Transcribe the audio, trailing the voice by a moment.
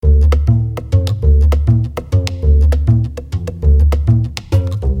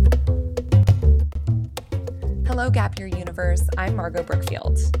Gap Year Universe. I'm Margot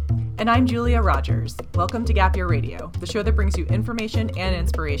Brookfield. And I'm Julia Rogers. Welcome to Gap Year Radio, the show that brings you information and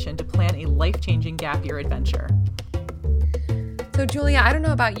inspiration to plan a life-changing gap year adventure. So Julia, I don't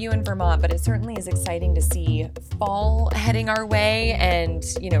know about you in Vermont, but it certainly is exciting to see fall heading our way and,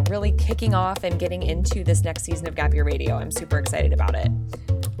 really kicking off and getting into this next season of Gap Year Radio. I'm super excited about it.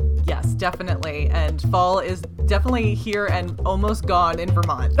 Yes, definitely. And fall is definitely here and almost gone in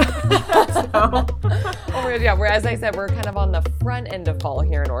Vermont. As I said, we're kind of on the front end of fall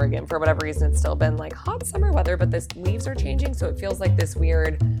here in Oregon. For whatever reason, it's still been like hot summer weather, but the leaves are changing. So it feels like this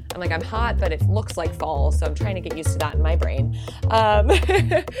weird, I'm hot, but it looks like fall. So I'm trying to get used to that in my brain. But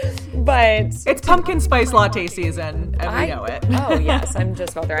it's pumpkin spice latte season, and we know it. Oh yes, I'm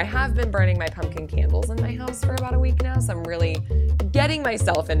just about there. I have been burning my pumpkin candles in my house for about a week now. So I'm really getting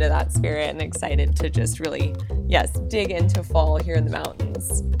myself into that spirit and excited to just really, dig into fall here in the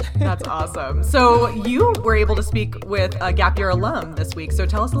mountains. That's awesome. So you were able to speak with a Gap Year alum this week. So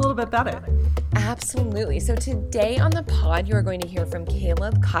tell us a little bit about it. Absolutely. So today on the pod, you are going to hear from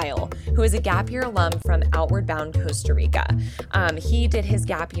Caleb Kyle, who is a Gap Year alum from Outward Bound, Costa Rica. He did his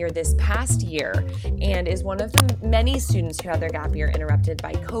Gap Year this past year and is one of the many students who had their Gap Year interrupted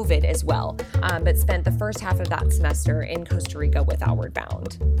by COVID as well, but spent the first half of that semester in Costa Rica with Outward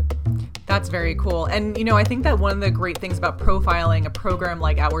Bound. That's very cool. And, I think that one of the great things about profiling a program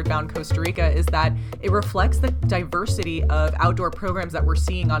like Outward Bound Costa Rica is that it reflects the diversity of outdoor programs that we're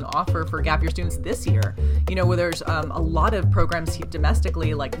seeing on offer for Gap Year students this year. Where there's a lot of programs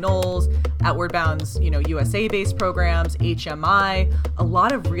domestically like Knowles, Outward Bound's, USA-based programs, HMI, a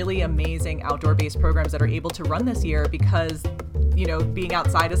lot of really amazing outdoor-based programs that are able to run this year because being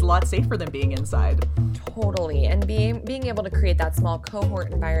outside is a lot safer than being inside. Totally. And being able to create that small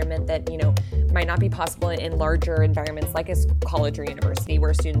cohort environment that, might not be possible in larger environments like a college or university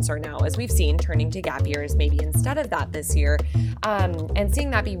where students are now, as we've seen, turning to gap years maybe instead of that this year, and seeing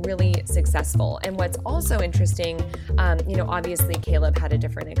that be really successful. And what's also interesting, obviously Caleb had a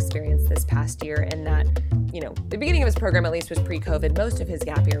different experience this past year in that, the beginning of his program at least was pre-COVID. Most of his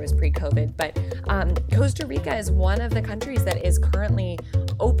gap year was pre-COVID, but Costa Rica is one of the countries that is currently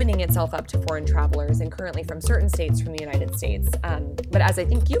opening itself up to foreign travelers and currently from certain states from the United States. But as I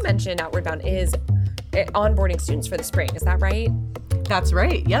think you mentioned, Outward Bound is onboarding students for the spring. Is that right? That's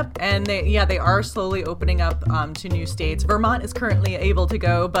right. Yep. And they are slowly opening up to new states. Vermont is currently able to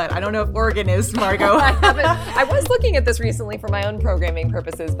go, but I don't know if Oregon is, Margot. I was looking at this recently for my own programming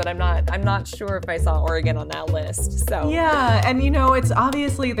purposes, but I'm not sure if I saw Oregon on that list. So yeah, and it's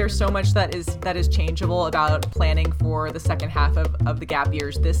obviously there's so much that is changeable about planning for the second half of the gap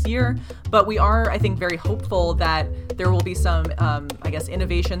years this year. But we are, I think, very hopeful that there will be some,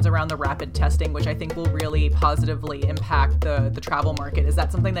 innovations around the rapid testing, which I think will really positively impact the travel market. Is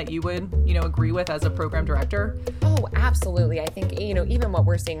that something that you would, agree with as a program director? Oh, absolutely. I think, even what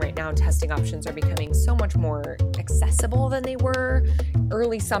we're seeing right now, testing options are becoming so much more accessible than they were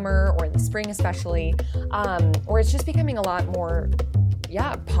early summer or in the spring especially, or it's just becoming a lot more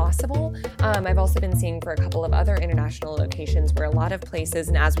possible. I've also been seeing for a couple of other international locations where a lot of places,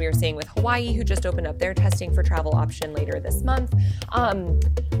 and as we were seeing with Hawaii, who just opened up their testing for travel option later this month,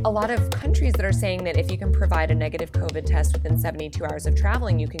 a lot of countries that are saying that if you can provide a negative COVID test within 72 hours of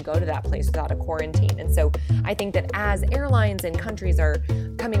traveling, you can go to that place without a quarantine. And so I think that as airlines and countries are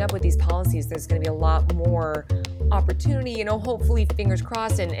coming up with these policies, there's going to be a lot more opportunity, hopefully fingers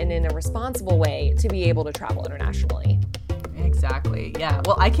crossed and in a responsible way to be able to travel internationally. Exactly. Yeah.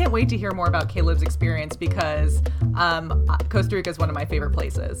 Well, I can't wait to hear more about Caleb's experience because Costa Rica is one of my favorite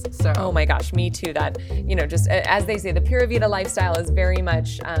places. So. Oh my gosh, me too. That, just as they say, the Pura Vida lifestyle is very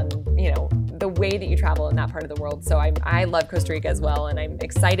much, the way that you travel in that part of the world. So I love Costa Rica as well. And I'm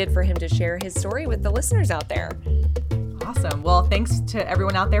excited for him to share his story with the listeners out there. Awesome. Well, thanks to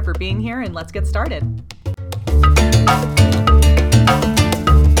everyone out there for being here, and let's get started.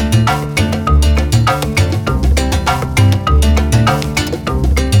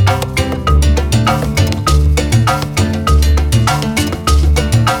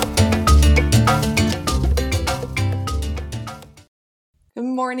 Good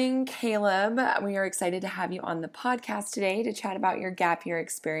morning, Caleb. We are excited to have you on the podcast today to chat about your gap year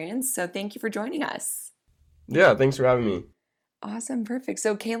experience. So thank you for joining us. Yeah, thanks for having me. Awesome. Perfect.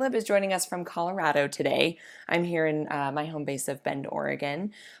 So Caleb is joining us from Colorado today. I'm here in my home base of Bend,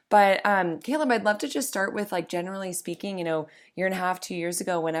 Oregon. But Caleb, I'd love to just start with, generally speaking, year and a half, 2 years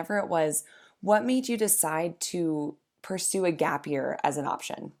ago, whenever it was, what made you decide to pursue a gap year as an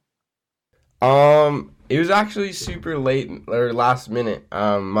option? It was actually super late or last minute.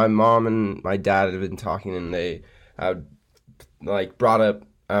 My mom and my dad had been talking, and they brought up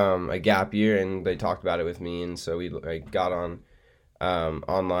a gap year, and they talked about it with me, and so we like got on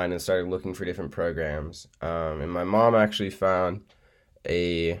online and started looking for different programs. And my mom actually found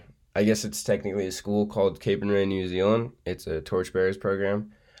I guess it's technically a school called Capernwray, New Zealand. It's a Torchbearers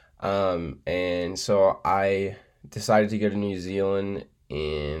program. And so I decided to go to New Zealand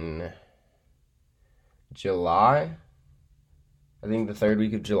in July. I think the third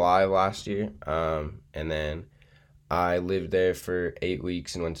week of July of last year. And then I lived there for 8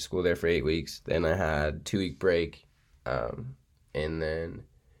 weeks and went to school there for 8 weeks. Then I had 2 week break. And then,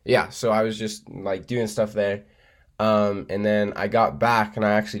 yeah, so I was just like doing stuff there. And then I got back and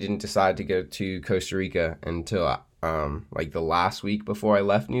I actually didn't decide to go to Costa Rica until like the last week before I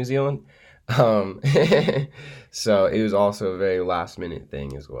left New Zealand. So it was also a very last minute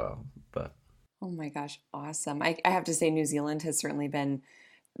thing as well. But Oh my gosh, awesome. I have to say, New Zealand has certainly been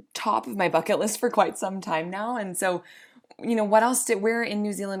top of my bucket list for quite some time now. And so, what else where in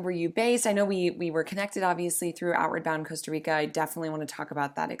New Zealand were you based? I know we were connected obviously through Outward Bound Costa Rica. I definitely want to talk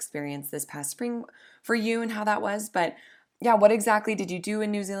about that experience this past spring for you and how that was. But yeah, what exactly did you do in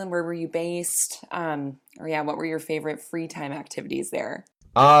New Zealand? Where were you based? Or yeah, what were your favorite free time activities there?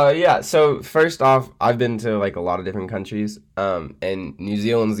 yeah, so first off, I've been to like a lot of different countries. And New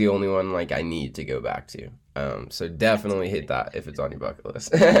Zealand's the only one like I need to go back to. So definitely hit that if it's on your bucket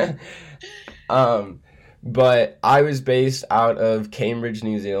list. But I was based out of Cambridge,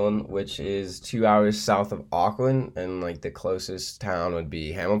 New Zealand, which is 2 hours south of Auckland, and like the closest town would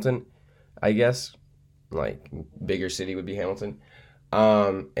be Hamilton, I guess. Like bigger city would be Hamilton.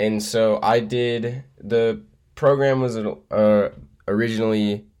 And so the program was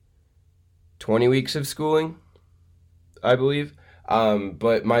originally 20 weeks of schooling, I believe.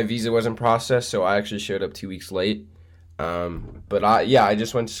 But my visa wasn't processed, so I actually showed up 2 weeks late. But I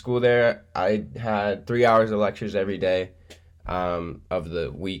just went to school there. I had 3 hours of lectures every day, of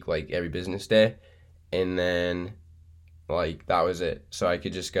the week, like every business day. And then, like, that was it. So I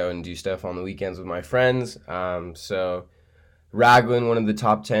could just go and do stuff on the weekends with my friends. So Raglan, one of the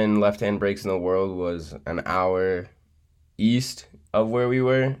top 10 left-hand breaks in the world, was an hour east of where we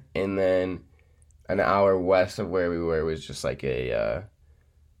were. And then an hour west of where we were was just like a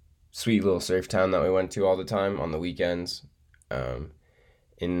sweet little surf town that we went to all the time on the weekends.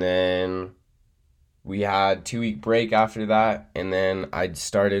 And then we had 2 week break after that, and then I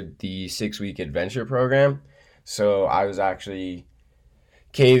started the 6 week adventure program. So I was actually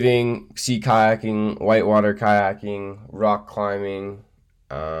caving, sea kayaking, whitewater kayaking, rock climbing,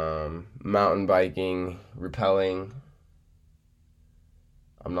 mountain biking, rappelling.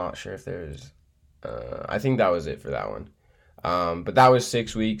 I'm not sure if there's I think that was it for that one. But that was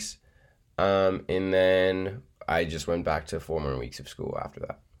 6 weeks. And then I just went back to 4 more weeks of school after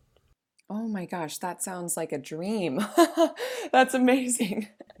that. Oh my gosh, that sounds like a dream. That's amazing.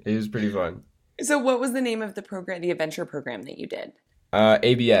 It was pretty fun. So what was the name of the program, the adventure program that you did?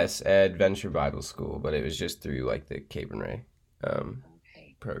 ABS, Adventure Bible School, but it was just through like the Capernwray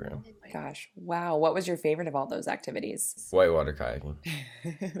Okay. program. Oh my gosh. Wow. What was your favorite of all those activities? Whitewater kayaking.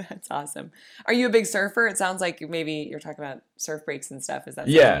 That's awesome. Are you a big surfer? It sounds like maybe you're talking about surf breaks and stuff. Is that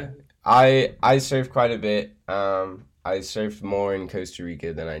Yeah, something I surf quite a bit. I surfed more in Costa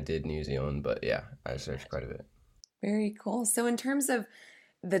Rica than I did New Zealand, but yeah, I surfed quite a bit. Very cool. So in terms of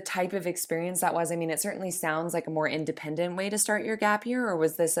the type of experience that was, I mean, it certainly sounds like a more independent way to start your gap year, or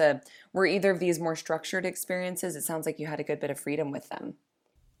were either of these more structured experiences? It sounds like you had a good bit of freedom with them.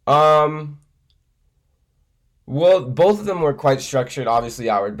 Well, both of them were quite structured. Obviously,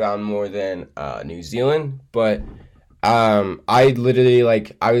 Outward Bound more than New Zealand, but I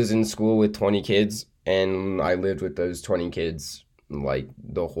literally I was in school with 20 kids, and I lived with those 20 kids like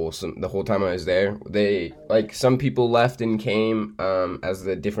the whole time I was there. They some people left and came as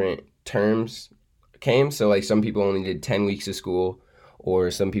the different terms came. So some people only did 10 weeks of school,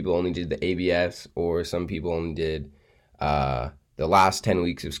 or some people only did the ABS, or some people only did the last 10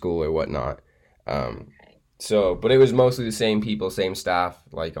 weeks of school or whatnot. But it was mostly the same people, same staff,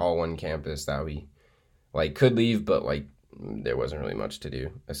 all one campus that we could leave, but there wasn't really much to do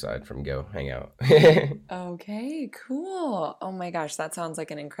aside from go hang out. Okay, cool. Oh my gosh, that sounds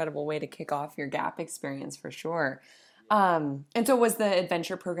like an incredible way to kick off your gap experience for sure. And so was the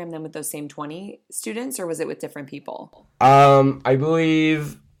adventure program then with those same 20 students, or was it with different people? I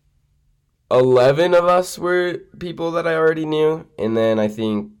believe 11 of us were people that I already knew, and then I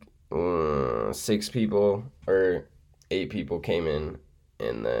think 6 people or 8 people came in,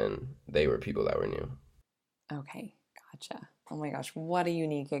 and then they were people that were new. Okay, gotcha. Oh my gosh, what a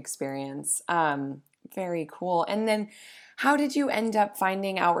unique experience. Very cool. And then How did you end up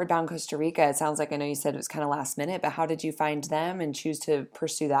finding Outward Bound Costa Rica? It sounds like, I know you said it was kind of last minute, but how did you find them and choose to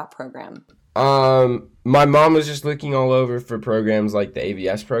pursue that program? My mom was just looking all over for programs like the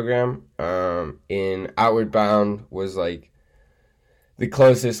AVS program. In Outward Bound was like the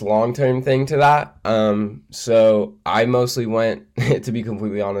closest long-term thing to that. So I mostly went, to be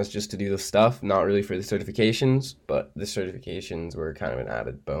completely honest, just to do the stuff, not really for the certifications, but the certifications were kind of an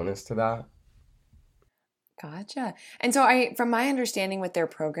added bonus to that. Gotcha. And so from my understanding with their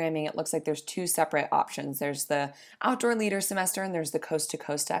programming, it looks like there's two separate options. There's the outdoor leader semester and there's the coast to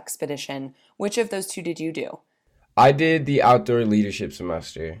coast expedition. Which of those two did you do? I did the outdoor leadership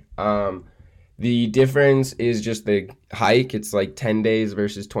semester. The difference is just the hike. It's like 10 days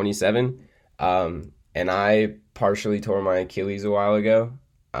versus 27. And I partially tore my Achilles a while ago.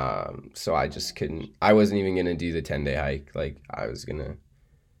 So I just couldn't, I wasn't even going to do the 10-day hike. Like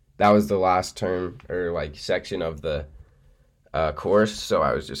that was the last term or like section of the course. So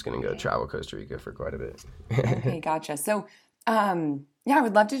I was just going to go travel Costa Rica for quite a bit. Okay, gotcha. So, yeah, I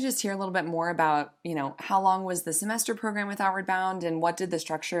would love to just hear a little bit more about, how long was the semester program with Outward Bound and what did the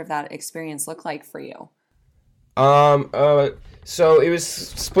structure of that experience look like for you? So it was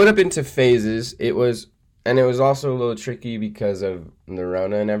split up into phases. It was also a little tricky because of the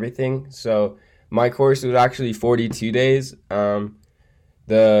Rona and everything. So my course was actually 42 days.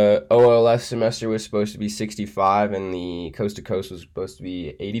 The OLS semester was supposed to be 65 and the coast to coast was supposed to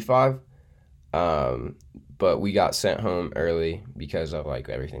be 85. But we got sent home early because of like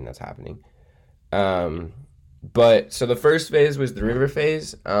everything that's happening. But so the first phase was the river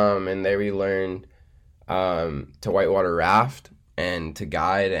phase. And there we learned to whitewater raft and to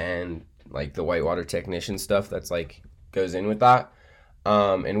guide and like the whitewater technician stuff that's like goes in with that.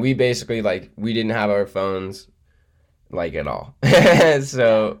 And we basically we didn't have our phones like at all.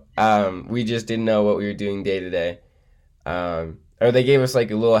 So we just didn't know what we were doing day to day. Or they gave us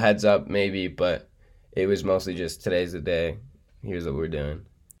like a little heads up maybe, but it was mostly just today's the day. Here's what we're doing.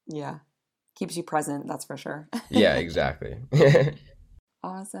 Yeah. Keeps you present, that's for sure. Yeah, exactly.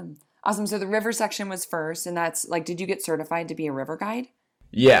 Awesome. So the river section was first, and that's like, did you get certified to be a river guide?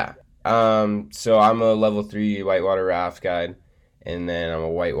 Yeah. So I'm a level 3 whitewater raft guide, and then I'm a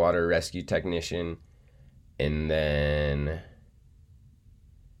whitewater rescue technician, and then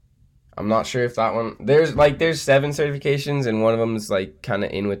I'm not sure if that one, there's 7 certifications, and one of them is like kind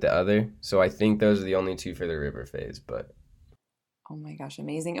of in with the other. So I think those are the only 2 for the river phase, but. Oh my gosh,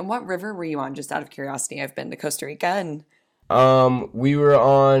 amazing. And what river were you on? Just out of curiosity, I've been to Costa Rica and.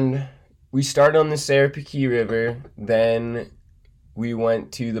 We started on the Sarapiquí River, then we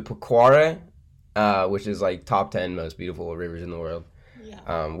went to the Pequara, which is like top 10 most beautiful rivers in the world.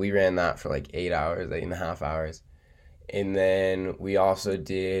 Yeah. We ran that for like 8.5 hours. And then we also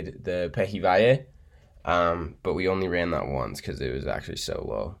did the Pejivalle, but we only ran that once because it was actually so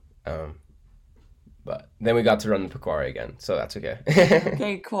low. But then we got to run the Pequara again, so that's okay.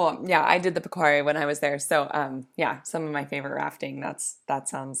 Okay, cool. Yeah, I did the Pequara when I was there. So, yeah, some of my favorite rafting. That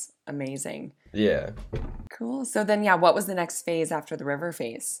sounds amazing. Yeah. Cool. So then, yeah, what was the next phase after the river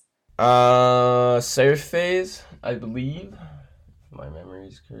phase? Surf phase, I believe. If my memory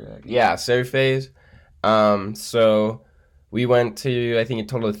is correct. Yeah, surf phase. So we went to, I think, a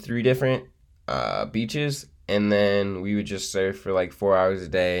total of 3 different beaches. And then we would just surf for like 4 hours a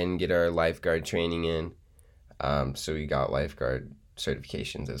day and get our lifeguard training in. So we got lifeguard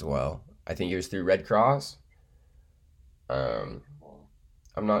certifications as well. I think it was through Red Cross. I'm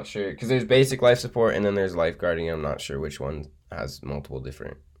not sure because there's basic life support and then there's lifeguarding. I'm not sure which one has multiple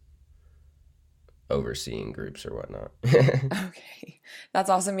different overseeing groups or whatnot. Okay, that's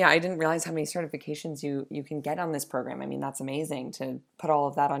awesome. Yeah, I didn't realize how many certifications you can get on this program. I mean, that's amazing to put all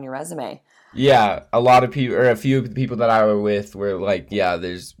of that on your resume. Yeah, a lot of people, or a few of the people that I were with were like, yeah,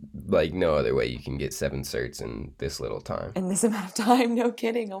 there's like no other way you can get 7 certs in this little time. In this amount of time? No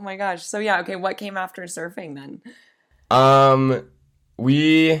kidding. Oh my gosh. So yeah, okay, what came after surfing then?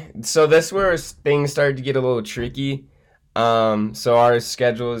 So that's where things started to get a little tricky. So our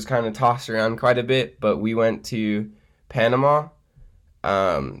schedule is kind of tossed around quite a bit, but we went to Panama,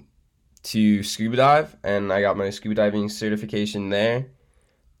 to scuba dive, and I got my scuba diving certification there.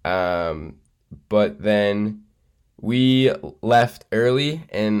 But then we left early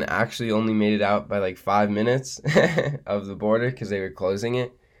and actually only made it out by like 5 minutes of the border because they were closing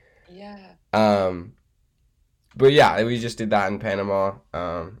it. Yeah. But yeah, we just did that in Panama,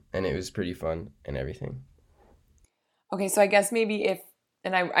 and it was pretty fun and everything. Okay, so I guess maybe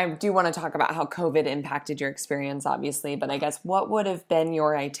and I do want to talk about how COVID impacted your experience, obviously, but I guess what would have been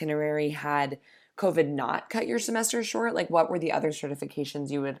your itinerary had COVID not cut your semester short? Like, what were the other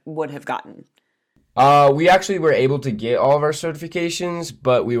certifications you would have gotten? We actually were able to get all of our certifications,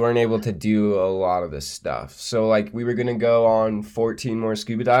 but we weren't able to do a lot of the stuff. So like we were gonna go on 14 more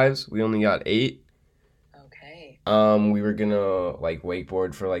scuba dives. We only got 8. Okay. We were gonna like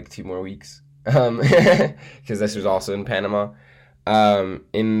wakeboard for like 2 more weeks. Because this was also in Panama.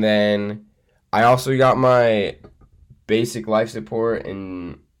 And then I also got my basic life support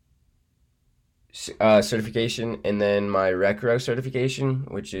and certification, and then my RecRo certification,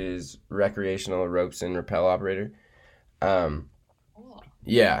 which is recreational ropes and rappel operator. Cool.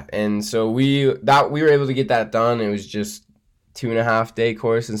 Yeah, and so we were able to get that done. It was just 2.5 day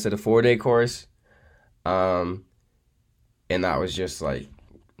course instead of 4 day course, and that was just like,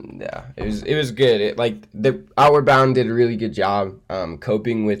 yeah, it was good. It like the Outward Bound did a really good job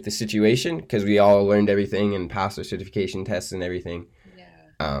coping with the situation because we all learned everything and passed our certification tests and everything.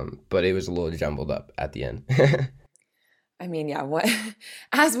 But it was a little jumbled up at the end. I mean, yeah, what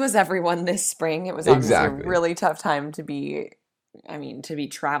as was everyone this spring, it was obviously Exactly. a really tough time to be, I mean, to be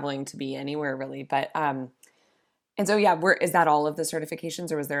traveling, to be anywhere really. But and so yeah, is that all of the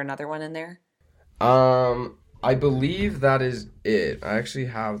certifications or was there another one in there? I believe that is it. I actually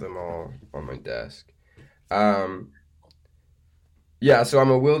have them all on my desk. Um, yeah, so I'm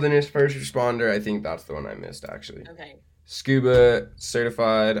a wilderness first responder. I think that's the one I missed actually. Okay. Scuba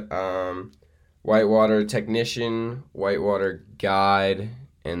certified, whitewater technician, whitewater guide,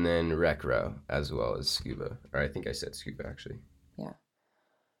 and then RecRo as well as scuba. Or I think I said scuba actually. Yeah.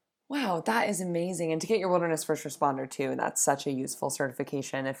 Wow, that is amazing. And to get your wilderness first responder too, that's such a useful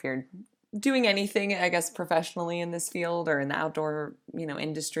certification if you're doing anything, I guess, professionally in this field or in the outdoor,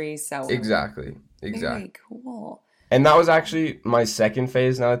 industry. So Exactly. very cool. And that was actually my second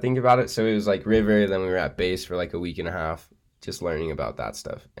phase now that I think about it. So it was like river, then we were at base for like a week and a half just learning about that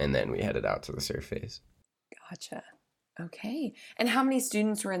stuff. And then we headed out to the surf phase. Gotcha. Okay. And how many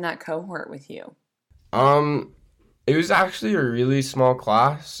students were in that cohort with you? It was actually a really small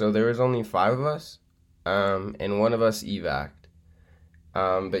class, so there was only 5 of us, and one of us evac'd.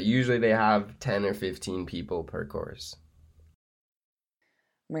 But usually they have 10 or 15 people per course.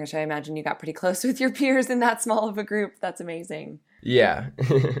 Oh my gosh, I imagine you got pretty close with your peers in that small of a group. That's amazing. Yeah.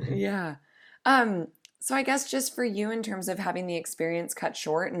 Yeah. So I guess just for you in terms of having the experience cut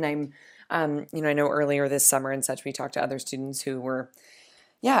short, and I know earlier this summer and such, we talked to other students who were,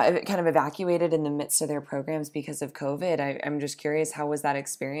 yeah, kind of evacuated in the midst of their programs because of COVID. I'm just curious, how was that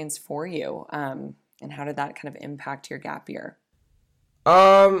experience for you? And how did that kind of impact your gap year?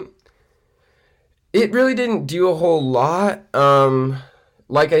 Um, it really didn't do a whole lot.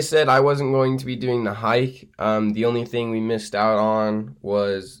 Like I said, I wasn't going to be doing the hike. The only thing we missed out on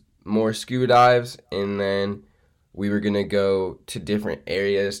was more scuba dives, and then we were gonna go to different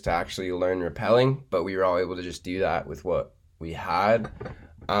areas to actually learn rappelling, but we were all able to just do that with what we had.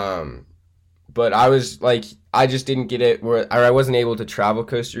 But I was like, I just didn't get it where, or I wasn't able to travel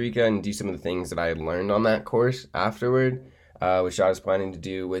Costa Rica and do some of the things that I had learned on that course afterward, which I was planning to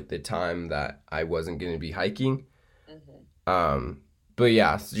do with the time that I wasn't going to be hiking. But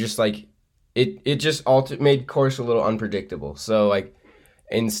yeah, just like it just made course a little unpredictable. So like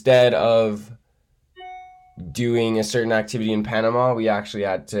instead of doing a certain activity in Panama, we actually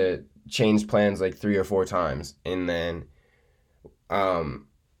had to change plans like 3 or 4 times, and then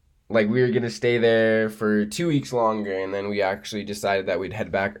like we were gonna stay there for 2 weeks longer, and then we actually decided that we'd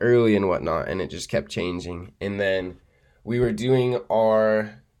head back early and whatnot, and it just kept changing. And then we were doing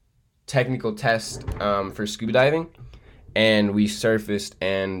our technical test for scuba diving, and we surfaced,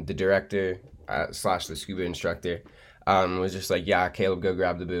 and the director slash the scuba instructor was just like, yeah, Caleb, go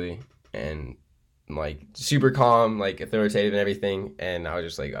grab the buoy, and like super calm, like authoritative and everything. And I was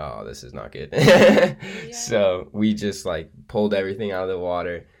just like, oh, this is not good. Yeah. So we just like pulled everything out of the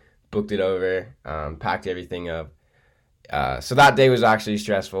water, booked it over, packed everything up. So that day was actually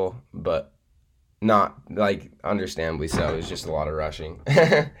stressful, but not like understandably so. It was just a lot of rushing.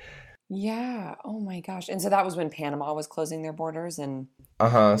 Yeah. Oh my gosh. And so that was when Panama was closing their borders and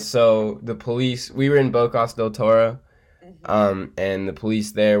So the police, we were in Bocas del Toro, and the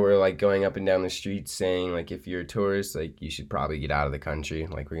police there were like going up and down the streets saying like, if you're a tourist, like you should probably get out of the country.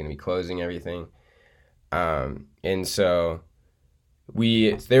 Like we're gonna be closing everything. And so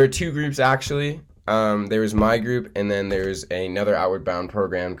there were 2 groups actually. There was my group, and then there's another Outward Bound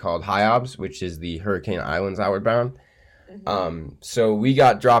program called HIOBS, which is the Hurricane Islands Outward Bound. So we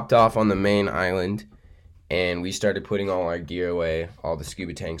got dropped off on the main island, and we started putting all our gear away, all the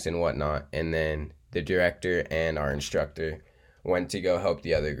scuba tanks and whatnot, and then the director and our instructor went to go help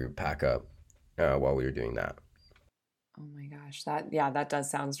the other group pack up while we were doing that. oh my gosh, that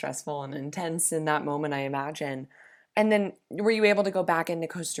does sound stressful and intense in that moment, I imagine. And then were you able to go back into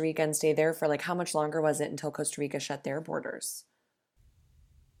Costa Rica and stay there for like how much longer was it until Costa Rica shut their borders?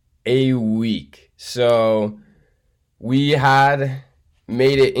 A week. So we had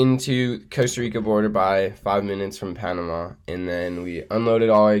made it into Costa Rica border by 5 minutes from Panama, and then we unloaded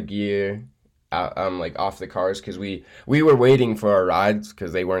all our gear out, like off the cars because we were waiting for our rides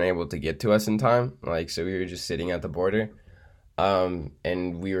because they weren't able to get to us in time. Like so, we were just sitting at the border,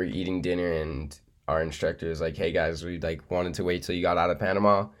 and we were eating dinner, and our instructor was like, "Hey guys, we like wanted to wait till you got out of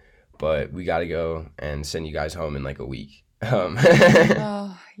Panama, but we got to go and send you guys home in like a week."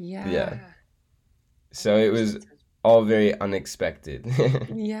 Oh, yeah. Yeah. So it was all very unexpected.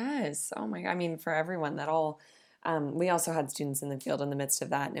 Yes. Oh my, I mean, for everyone that all, we also had students in the field in the midst of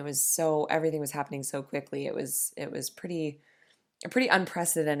that, and it was so, everything was happening so quickly. It was a pretty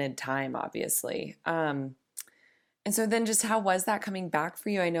unprecedented time, obviously. And so then just how was that coming back for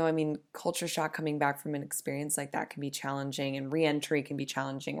you? I know, I mean, culture shock coming back from an experience like that can be challenging, and reentry can be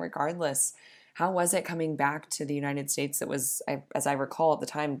challenging regardless. How was it coming back to the United States that was, as I recall at the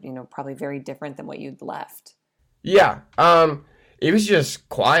time, probably very different than what you'd left? Yeah. It was just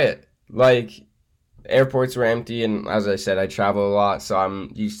quiet. Like airports were empty, and as I said, I travel a lot, so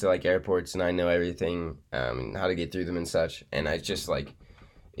I'm used to like airports and I know everything, and how to get through them and such. And I just like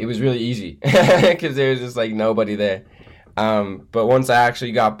it was really easy because there was just like nobody there. But once I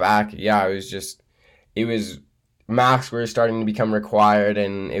actually got back, yeah, it was masks were starting to become required,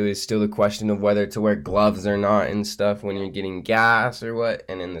 and it was still the question of whether to wear gloves or not and stuff when you're getting gas or what,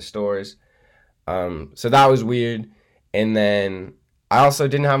 and in the stores. So that was weird. And then I also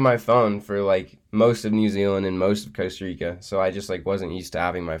didn't have my phone for like most of New Zealand and most of Costa Rica, so I just like wasn't used to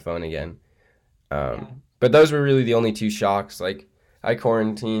having my phone again. Yeah. But those were really the only two shocks. Like I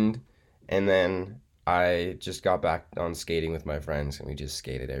quarantined, and then I just got back on skating with my friends, and we just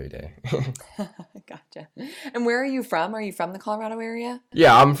skated every day. Gotcha. And where are you from? Are you from the Colorado area?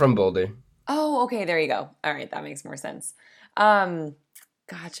 Yeah, I'm from Boulder. Oh, okay, there you go. All right, that makes more sense.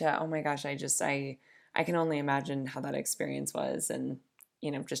 Gotcha. Oh my gosh, I can only imagine how that experience was, and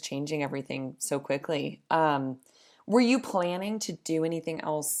just changing everything so quickly. Were you planning to do anything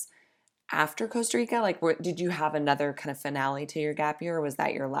else after Costa Rica? Like, did you have another kind of finale to your gap year, or was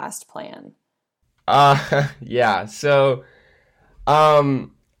that your last plan? Yeah. So,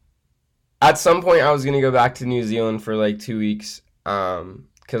 at some point I was gonna go back to New Zealand for like 2 weeks,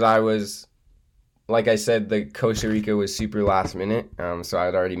 because I was, like I said, the Costa Rica was super last minute, so I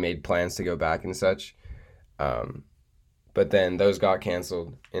had already made plans to go back and such, but then those got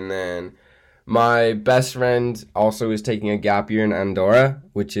canceled, and then my best friend also was taking a gap year in Andorra,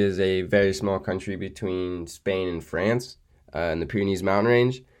 which is a very small country between Spain and France, in the Pyrenees mountain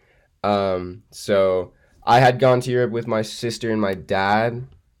range. So I had gone to Europe with my sister and my dad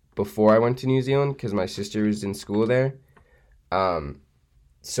before I went to New Zealand because my sister was in school there.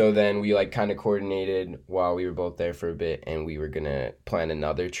 So then we like kind of coordinated while we were both there for a bit, and we were gonna plan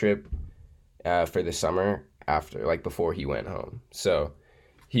another trip for the summer after, like before he went home. So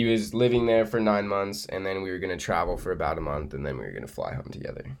he was living there for 9 months, and then we were gonna travel for about a month, and then we were gonna fly home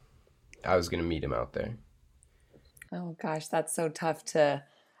together. I was gonna meet him out there. Oh gosh, that's so tough to,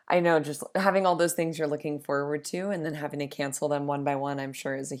 I know, just having all those things you're looking forward to and then having to cancel them one by one, I'm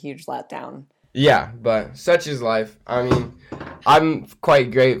sure is a huge letdown. Yeah, but such is life. I mean, I'm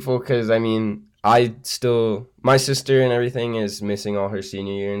quite grateful because, I mean, my sister and everything is missing all her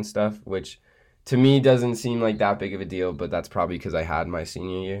senior year and stuff, which to me doesn't seem like that big of a deal, but that's probably because I had my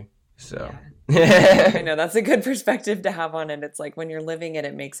senior year. So, I know that's a good perspective to have on it. It's like when you're living it,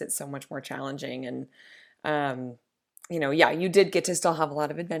 it makes it so much more challenging. And, yeah, you did get to still have a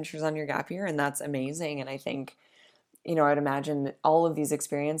lot of adventures on your gap year, and that's amazing. And I think, I'd imagine all of these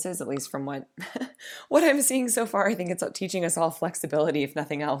experiences, at least from what what I'm seeing so far, I think it's teaching us all flexibility, if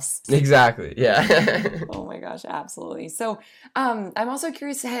nothing else. Exactly. Yeah. Oh my gosh, absolutely. So, I'm also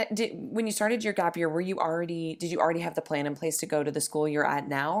curious, when you started your gap year, did you already have the plan in place to go to the school you're at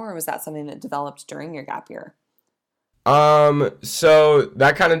now, or was that something that developed during your gap year? So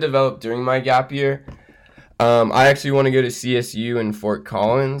that kind of developed during my gap year. I actually want to go to CSU in Fort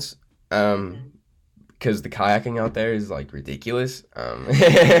Collins, because the kayaking out there is like ridiculous.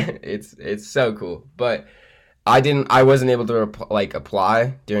 It's so cool, but I wasn't able to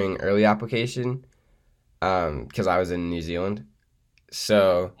apply during early application, because I was in New Zealand,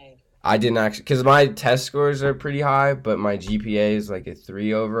 so I didn't actually, because my test scores are pretty high, but my GPA is like a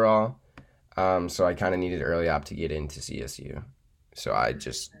 3 overall, so I kind of needed early app to get into CSU. So I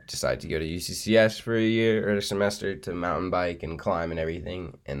just decided to go to UCCS for a year or a semester to mountain bike and climb and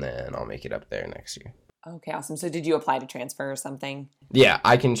everything, and then I'll make it up there next year. Okay, awesome. So did you apply to transfer or something? Yeah,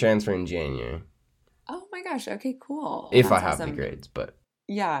 I can transfer in January. Oh my gosh. Okay, cool. if I That's have the awesome. grades. But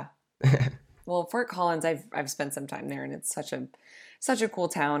Yeah. Well, Fort Collins, I've spent some time there, and it's such a cool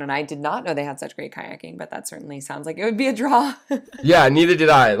town. And I did not know they had such great kayaking, but that certainly sounds like it would be a draw. yeah, neither did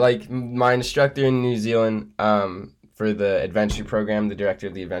I. Like my instructor in New Zealand, for the adventure program, the director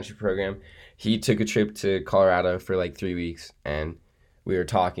of the adventure program, he took a trip to Colorado for like 3 weeks, and we were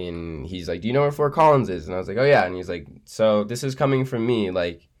talking. He's like, "Do you know where Fort Collins is?" And I was like, "Oh yeah." And he's like, "So this is coming from me.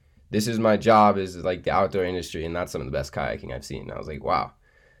 Like, this is my job is like the outdoor industry, and that's some of the best kayaking I've seen." And I was like, "Wow,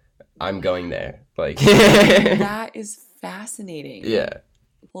 I'm going there." Like, That is fascinating. yeah.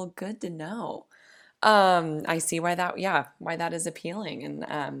 Well, good to know. I see why that is appealing.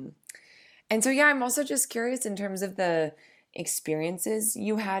 And so yeah, I'm also just curious in terms of the experiences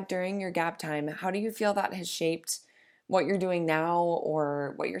you had during your gap time. How do you feel that has shaped what you're doing now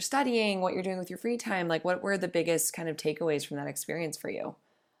or what you're studying, what you're doing with your free time? Like what were the biggest kind of takeaways from that experience for you?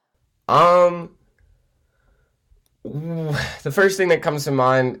 Um, the first thing that comes to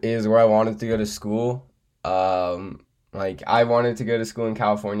mind is where I wanted to go to school. Like I wanted to go to school in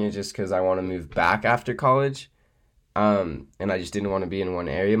California just because I want to move back after college. And I just didn't want to be in one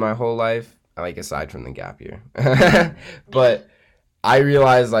area my whole life, like aside from the gap year. But I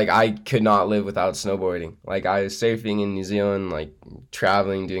realized like I could not live without snowboarding. Like I was surfing in New Zealand, like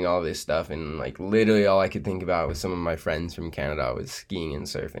traveling, doing all this stuff, and like literally all I could think about with some of my friends from Canada was skiing and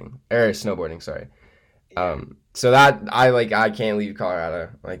surfing or snowboarding. Sorry. So that I can't leave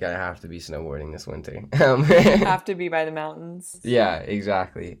Colorado. Like I have to be snowboarding this winter. Have to be by the mountains. Yeah,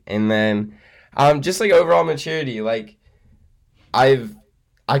 exactly. And then, just like overall maturity, like I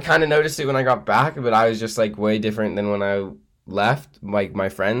kind of noticed it when I got back, but I was just like way different than when I left. Like my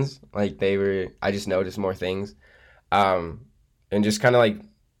friends, like I just noticed more things, and just kind of like,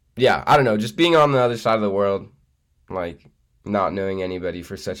 yeah, I don't know, just being on the other side of the world, like not knowing anybody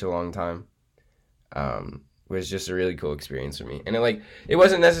for such a long time, was just a really cool experience for me. And it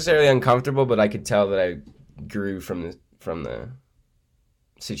wasn't necessarily uncomfortable, but I could tell that I grew from the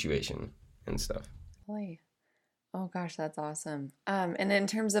situation and stuff. Really? Oh gosh, that's awesome. And in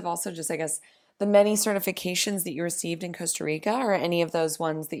terms of also just, I guess, the many certifications that you received in Costa Rica, are any of those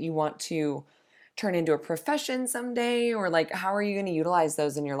ones that you want to turn into a profession someday, or like how are you going to utilize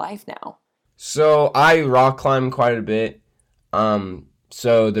those in your life now? So I rock climb quite a bit.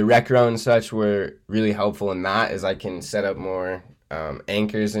 So the rec row and such were really helpful in that, as I can set up more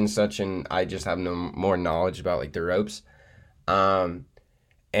anchors and such, and I just have more knowledge about like the ropes.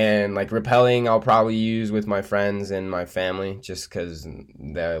 And like rappelling I'll probably use with my friends and my family just because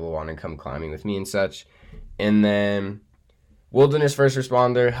they will want to come climbing with me and such. And then wilderness first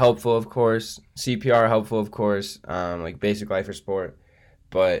responder, helpful of course. CPR, helpful of course. Like basic life or sport.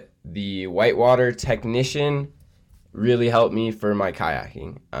 But the whitewater technician really helped me for my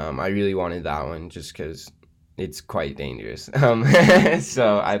kayaking. I really wanted that one just because it's quite dangerous.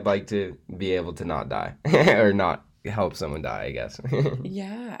 So I'd like to be able to not die or not help someone die, I guess.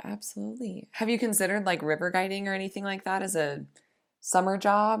 Yeah, absolutely. Have you considered like river guiding or anything like that as a summer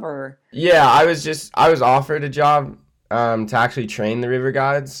job or? Yeah, I was offered a job to actually train the river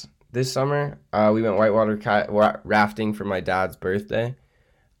guides this summer. We went whitewater rafting for my dad's birthday.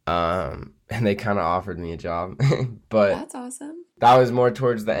 And they kind of offered me a job. But That's awesome. that was more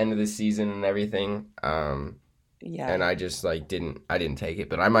towards the end of the season and everything. Yeah. And I just didn't take it,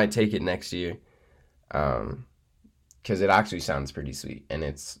 but I might take it next year. Because it actually sounds pretty sweet, and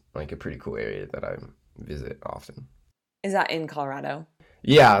it's like a pretty cool area that I visit often. Is that in Colorado?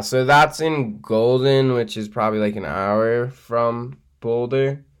 Yeah, so that's in Golden, which is probably like an hour from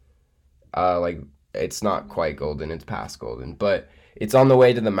Boulder. Like it's not quite Golden, it's past Golden, but it's on the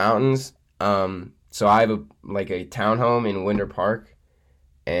way to the mountains. So I have a townhome in Winter Park,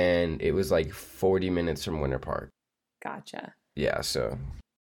 and it was like 40 minutes from Winter Park. Gotcha. Yeah, so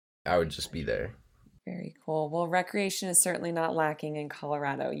I would just be there. Very cool. Well, recreation is certainly not lacking in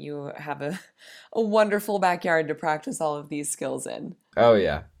Colorado. You have a wonderful backyard to practice all of these skills in. Oh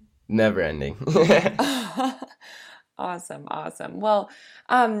yeah, never ending. Awesome, awesome. Well,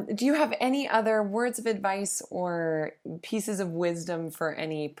 do you have any other words of advice or pieces of wisdom for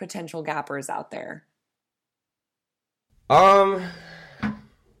any potential gappers out there? I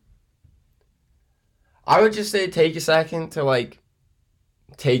would just say take a second to like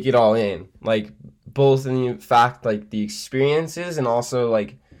take it all in, like both in the fact like the experiences and also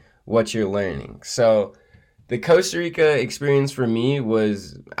like what you're learning. So the Costa Rica experience for me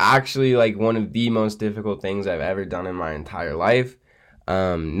was actually like one of the most difficult things I've ever done in my entire life.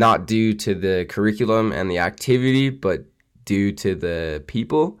 Not due to the curriculum and the activity, but due to the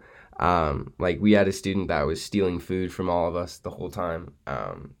people. Like we had a student that was stealing food from all of us the whole time,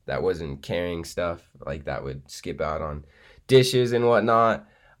 that wasn't carrying stuff, like that would skip out on dishes and whatnot.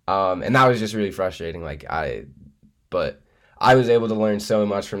 And that was just really frustrating. But I was able to learn so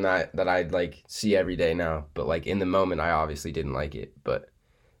much from that I'd like see every day now. But like in the moment, I obviously didn't like it. But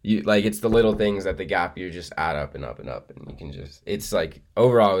it's the little things that the gap year just add up and up and up, and you can just, it's like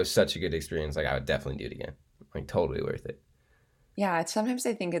overall it was such a good experience. Like I would definitely do it again. Like totally worth it. Yeah, sometimes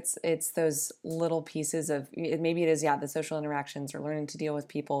I think it's those little pieces of, maybe it is, the social interactions or learning to deal with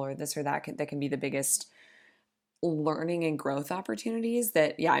people or this or that that can be the biggest learning and growth opportunities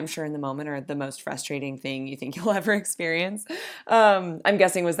that, I'm sure in the moment are the most frustrating thing you think you'll ever experience. I'm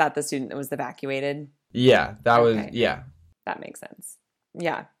guessing, was that the student that was evacuated? Yeah, that was, Okay. yeah. That makes sense.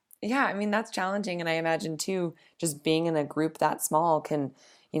 Yeah. Yeah, I mean, that's challenging. And I imagine too, just being in a group that small can,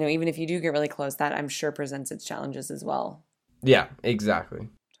 even if you do get really close, that I'm sure presents its challenges as well. Yeah, exactly.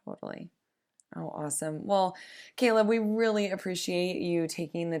 Totally. Oh, awesome. Well, Caleb, we really appreciate you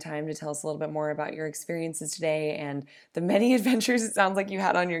taking the time to tell us a little bit more about your experiences today and the many adventures it sounds like you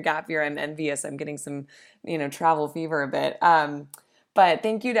had on your gap year. I'm envious. I'm getting some, travel fever a bit. But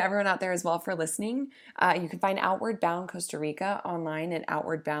thank you to everyone out there as well for listening. You can find Outward Bound Costa Rica online at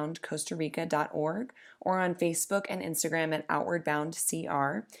outwardboundcostarica.org or on Facebook and Instagram at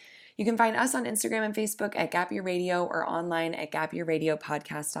outwardboundcr. You can find us on Instagram and Facebook at Gap Year Radio or online at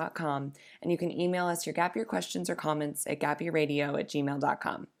gapyearradiopodcast.com. And you can email us your Gap Year questions or comments at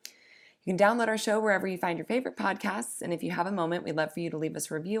gapyearradio@gmail.com. You can download our show wherever you find your favorite podcasts. And if you have a moment, we'd love for you to leave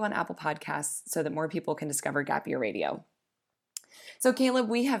us a review on Apple Podcasts so that more people can discover Gap Year Radio. So Caleb,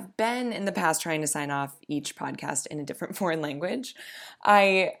 we have been in the past trying to sign off each podcast in a different foreign language.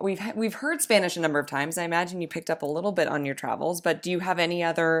 We've heard Spanish a number of times. I imagine you picked up a little bit on your travels, but do you have any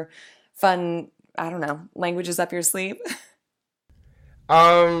other fun, languages up your sleeve?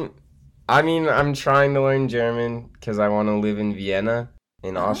 I mean, I'm trying to learn German because I want to live in Vienna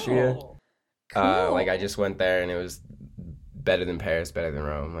in Austria. Oh, cool. I just went there and it was better than Paris, better than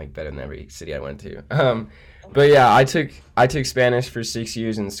Rome, like better than every city I went to. But yeah, I took Spanish for 6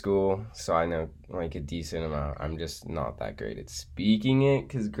 years in school, so I know like a decent amount. I'm just not that great at speaking it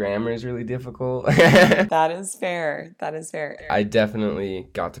because grammar is really difficult. That is fair. That is fair. I definitely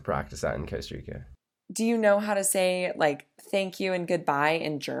got to practice that in Costa Rica. Do you know how to say like thank you and goodbye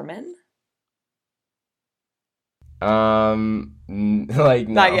in German? No.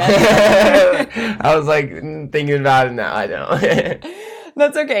 Not yet. I was like thinking about it now. I don't.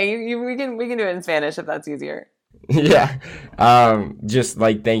 That's okay. We can do it in Spanish if that's easier. Yeah. Just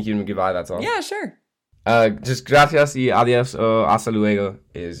like thank you and goodbye. That's all. Yeah, sure. Just gracias y adiós o hasta luego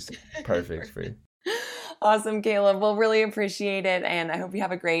is perfect for you. Awesome, Caleb. We'll really appreciate it, and I hope you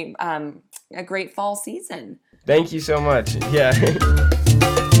have a great fall season. Thank you so much. Yeah.